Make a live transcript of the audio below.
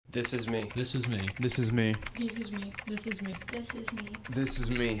This is me. This is me. This is me. This is me. This is me. This is me. This is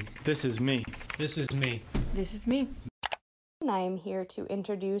me. This is me. This is me. This is me. And I am here to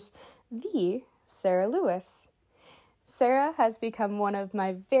introduce the Sarah Lewis. Sarah has become one of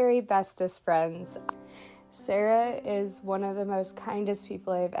my very bestest friends. Sarah is one of the most kindest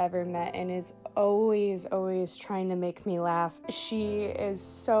people I've ever met and is always trying to make me laugh. She is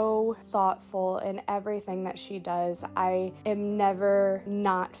so thoughtful in everything that she does. I am never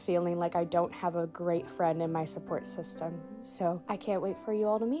not feeling like I don't have a great friend in my support system. So I can't wait for you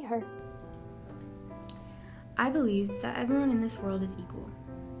all to meet her. I believe that everyone in this world is equal.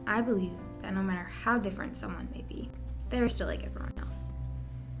 I believe that no matter how different someone may be, they are still like everyone else.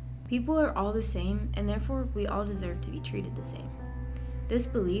 People are all the same, and therefore we all deserve to be treated the same. This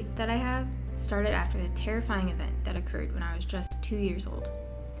belief that I have started after the terrifying event that occurred when I was just 2 years old.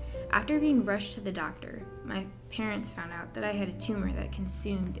 After being rushed to the doctor, my parents found out that I had a tumor that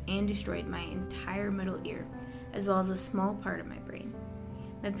consumed and destroyed my entire middle ear, as well as a small part of my brain.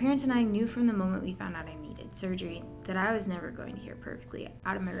 My parents and I knew from the moment we found out I needed surgery that I was never going to hear perfectly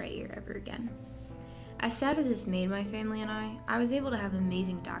out of my right ear ever again. As sad as this made my family and I was able to have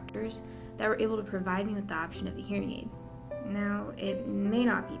amazing doctors that were able to provide me with the option of a hearing aid. Now, it may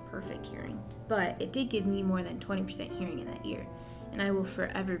not be perfect hearing, but it did give me more than 20% hearing in that ear, and I will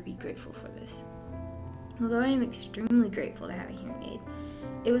forever be grateful for this. Although I am extremely grateful to have a hearing aid,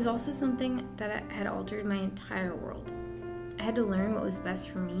 it was also something that had altered my entire world. I had to learn what was best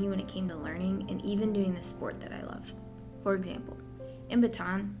for me when it came to learning and even doing the sport that I loved. For example, in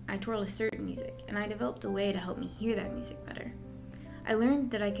baton, I twirl a certain music, and I developed a way to help me hear that music better. I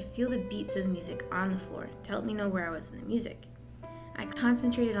learned that I could feel the beats of the music on the floor to help me know where I was in the music. I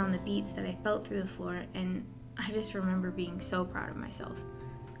concentrated on the beats that I felt through the floor, and I just remember being so proud of myself.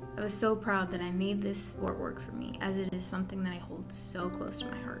 I was so proud that I made this sport work for me, as it is something that I hold so close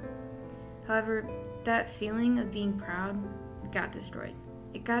to my heart. However, that feeling of being proud got destroyed.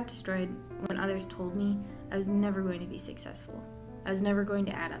 It got destroyed when others told me I was never going to be successful. I was never going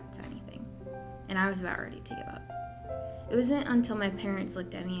to add up to anything, and I was about ready to give up. It wasn't until my parents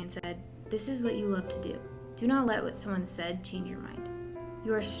looked at me and said, "This is what you love to do. Do not let what someone said change your mind.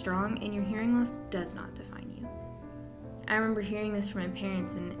 You are strong, and your hearing loss does not define you." I remember hearing this from my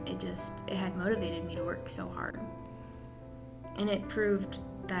parents, and it had motivated me to work so hard. And it proved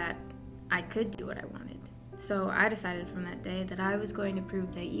that I could do what I wanted. So I decided from that day that I was going to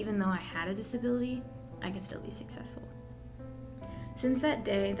prove that even though I had a disability, I could still be successful. Since that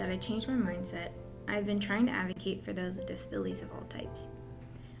day that I changed my mindset, I've been trying to advocate for those with disabilities of all types.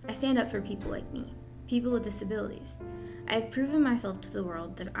 I stand up for people like me, people with disabilities. I have proven myself to the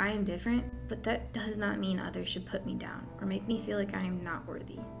world that I am different, but that does not mean others should put me down or make me feel like I am not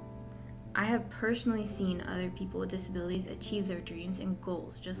worthy. I have personally seen other people with disabilities achieve their dreams and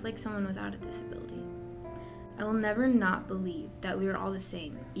goals just like someone without a disability. I will never not believe that we are all the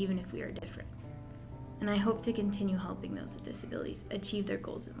same, even if we are different. And I hope to continue helping those with disabilities achieve their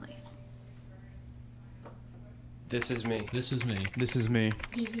goals in life. This is me. This is me. This is me.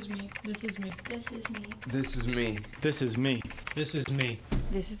 This is me. This is me. This is me. This is me. This is me. This is me.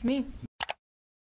 This is me.